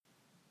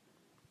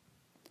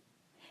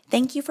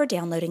Thank you for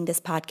downloading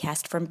this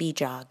podcast from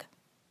BJOG.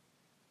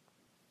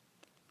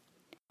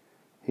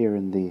 Here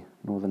in the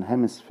Northern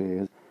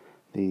Hemisphere,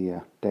 the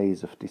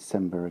days of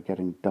December are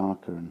getting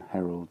darker and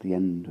herald the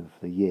end of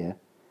the year.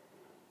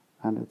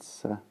 And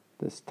it's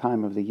this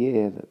time of the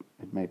year that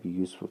it may be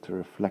useful to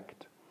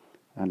reflect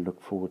and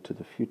look forward to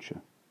the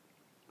future.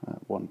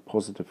 One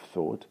positive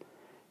thought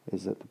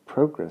is that the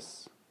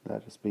progress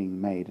that is being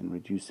made in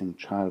reducing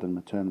child and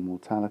maternal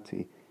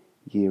mortality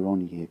year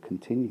on year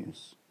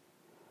continues.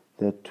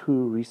 There are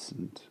two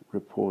recent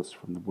reports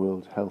from the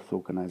World Health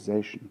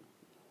Organization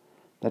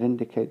that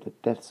indicate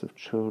that deaths of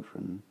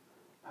children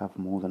have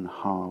more than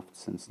halved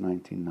since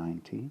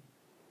 1990,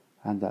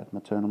 and that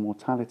maternal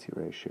mortality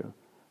ratio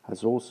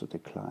has also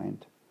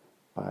declined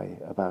by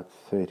about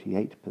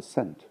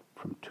 38%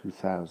 from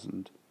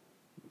 2000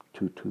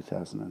 to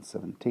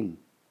 2017.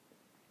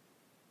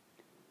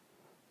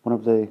 One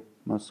of the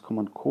most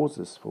common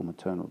causes for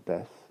maternal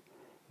death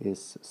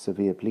is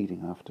severe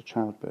bleeding after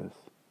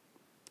childbirth.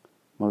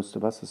 Most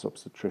of us as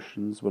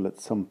obstetricians will at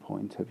some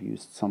point have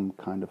used some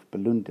kind of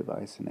balloon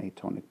device in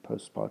atonic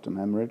postpartum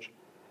hemorrhage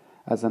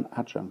as an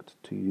adjunct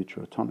to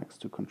uterotonics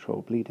to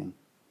control bleeding.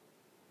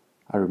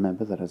 I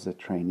remember that as a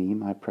trainee,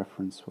 my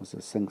preference was a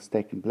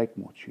Sengstake and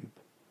Blakemore tube.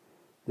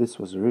 This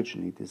was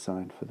originally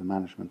designed for the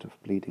management of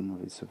bleeding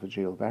of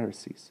esophageal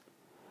varices,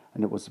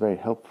 and it was very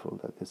helpful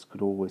that this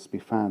could always be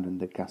found in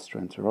the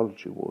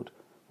gastroenterology ward,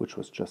 which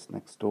was just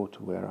next door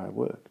to where I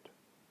worked.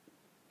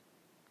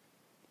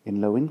 In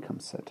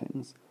low-income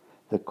settings,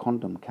 the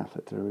condom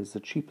catheter is the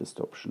cheapest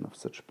option of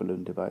such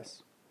balloon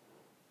device.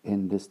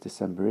 In this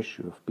December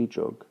issue of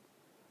BJOG,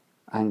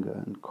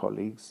 Anger and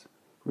colleagues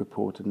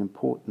report an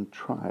important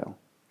trial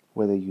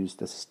where they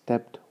used a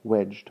stepped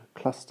wedged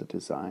cluster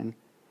design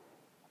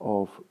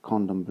of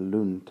condom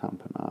balloon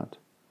tamponade.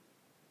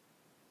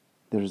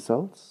 The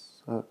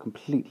results are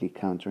completely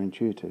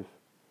counterintuitive.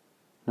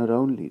 Not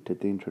only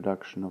did the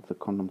introduction of the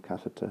condom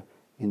catheter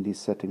in these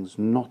settings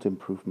not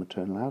improve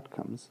maternal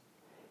outcomes,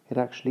 it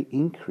actually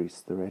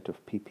increased the rate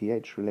of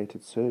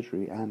PPH-related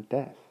surgery and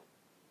death.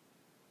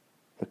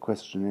 The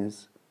question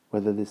is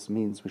whether this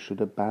means we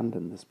should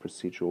abandon this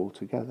procedure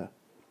altogether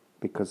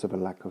because of a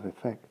lack of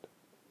effect.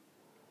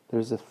 There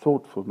is a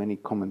thoughtful mini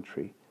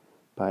commentary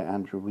by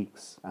Andrew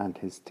Weeks and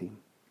his team,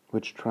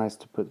 which tries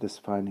to put this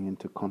finding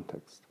into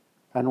context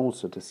and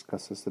also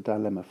discusses the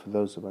dilemma for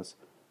those of us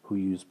who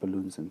use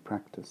balloons in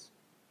practice.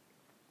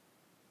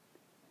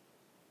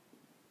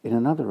 In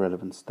another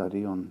relevant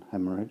study on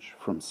hemorrhage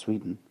from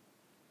Sweden,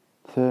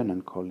 Thurn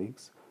and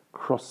colleagues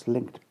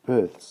cross-linked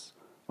births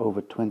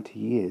over 20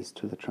 years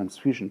to the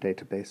transfusion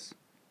database.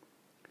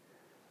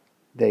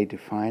 They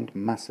defined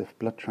massive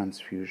blood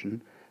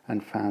transfusion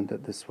and found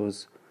that this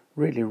was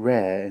really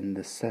rare in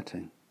this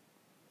setting.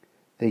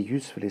 They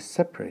usefully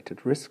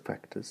separated risk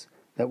factors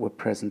that were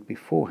present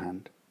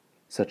beforehand,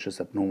 such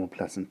as abnormal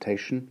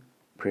placentation,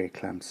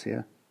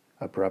 preeclampsia,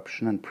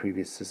 abruption and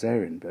previous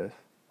caesarean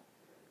birth,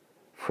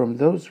 from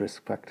those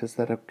risk factors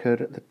that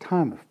occurred at the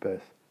time of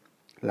birth,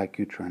 like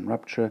uterine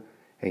rupture,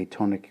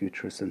 atonic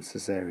uterus and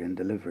caesarean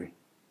delivery.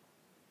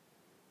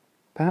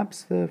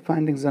 Perhaps the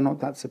findings are not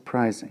that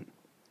surprising,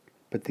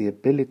 but the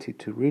ability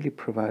to really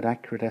provide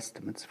accurate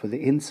estimates for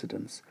the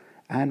incidence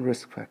and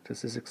risk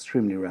factors is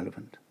extremely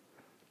relevant.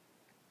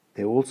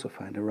 They also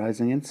find a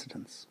rising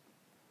incidence,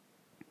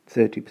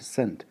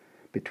 30%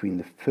 between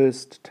the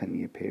first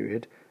 10-year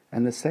period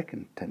and the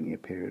second 10-year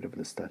period of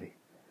the study.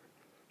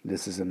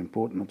 This is an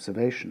important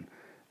observation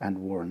and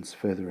warrants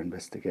further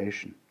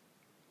investigation.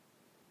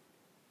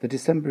 The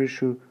December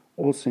issue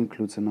also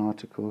includes an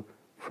article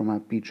from our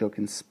BJOG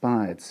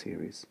Inspired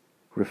series,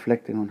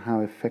 reflecting on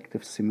how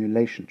effective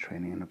simulation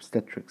training in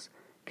obstetrics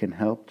can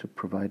help to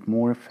provide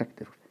more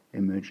effective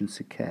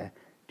emergency care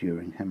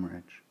during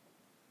hemorrhage.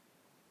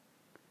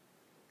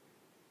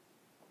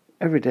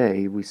 Every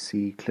day we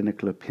see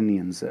clinical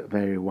opinions that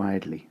vary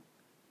widely,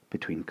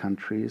 between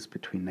countries,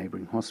 between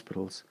neighboring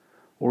hospitals,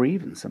 or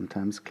even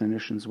sometimes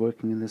clinicians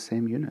working in the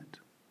same unit.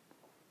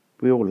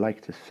 We all like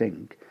to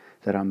think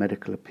that our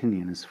medical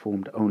opinion is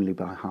formed only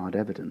by hard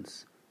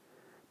evidence,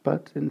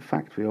 but in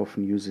fact we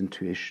often use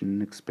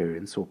intuition,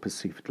 experience, or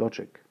perceived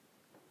logic.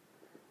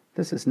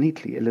 This is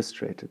neatly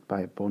illustrated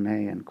by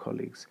Bonnet and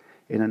colleagues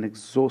in an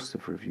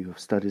exhaustive review of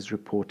studies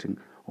reporting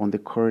on the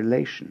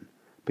correlation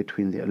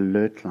between the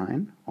alert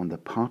line on the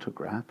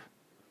partograph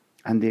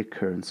and the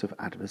occurrence of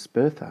adverse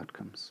birth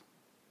outcomes.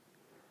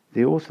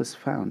 The authors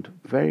found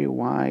very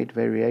wide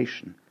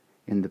variation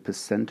in the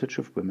percentage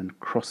of women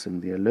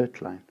crossing the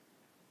alert line,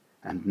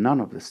 and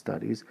none of the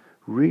studies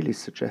really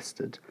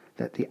suggested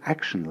that the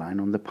action line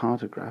on the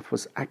partograph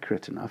was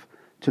accurate enough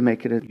to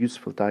make it a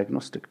useful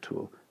diagnostic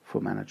tool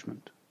for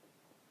management.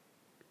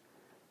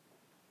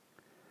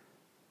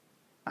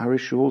 Our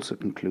issue also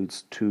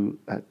includes two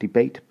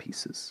debate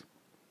pieces.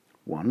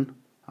 One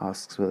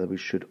asks whether we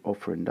should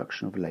offer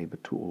induction of labor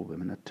to all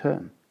women at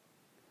term,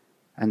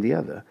 and the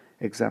other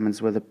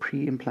examines whether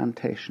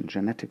pre-implantation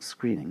genetic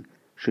screening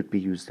should be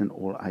used in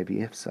all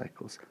IVF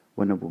cycles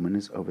when a woman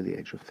is over the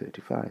age of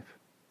 35.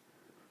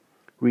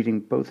 Reading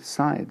both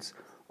sides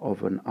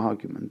of an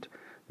argument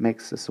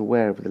makes us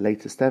aware of the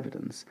latest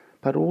evidence,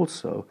 but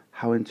also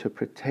how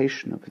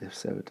interpretation of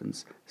this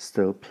evidence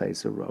still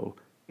plays a role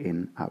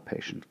in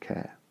outpatient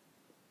care.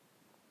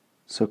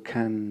 So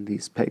can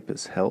these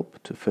papers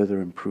help to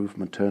further improve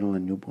maternal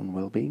and newborn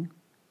well-being?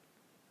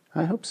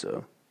 I hope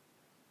so.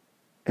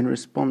 In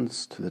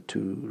response to the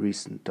 2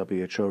 recent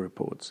WHO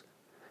reports,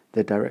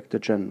 the Director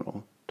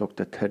General,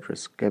 Dr.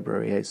 Tedros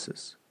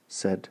Ghebreyesus,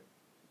 said,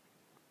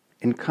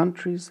 "In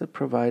countries that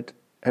provide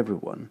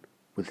everyone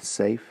with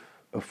safe,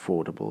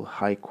 affordable,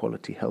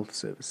 high-quality health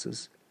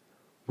services,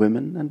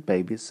 women and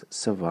babies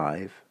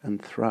survive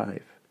and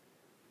thrive.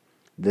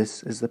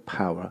 This is the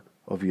power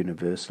of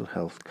universal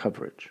health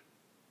coverage."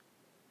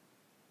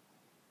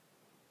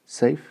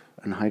 Safe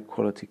and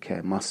high-quality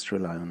care must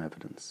rely on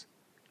evidence,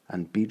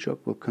 and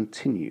BJOG will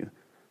continue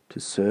to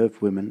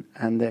serve women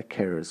and their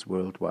carers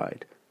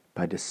worldwide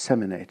by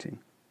disseminating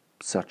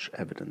such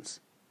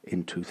evidence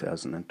in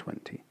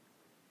 2020.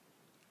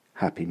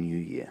 Happy New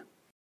Year.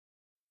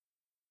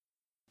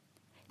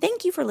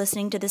 Thank you for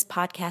listening to this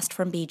podcast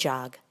from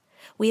BJOG.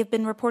 We have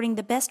been reporting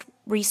the best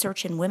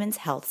research in women's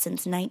health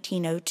since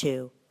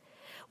 1902.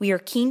 We are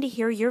keen to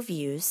hear your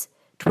views.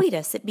 Tweet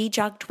us at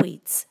BJOG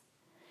Tweets.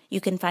 You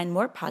can find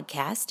more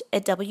podcasts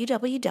at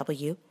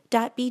www.bjog.org.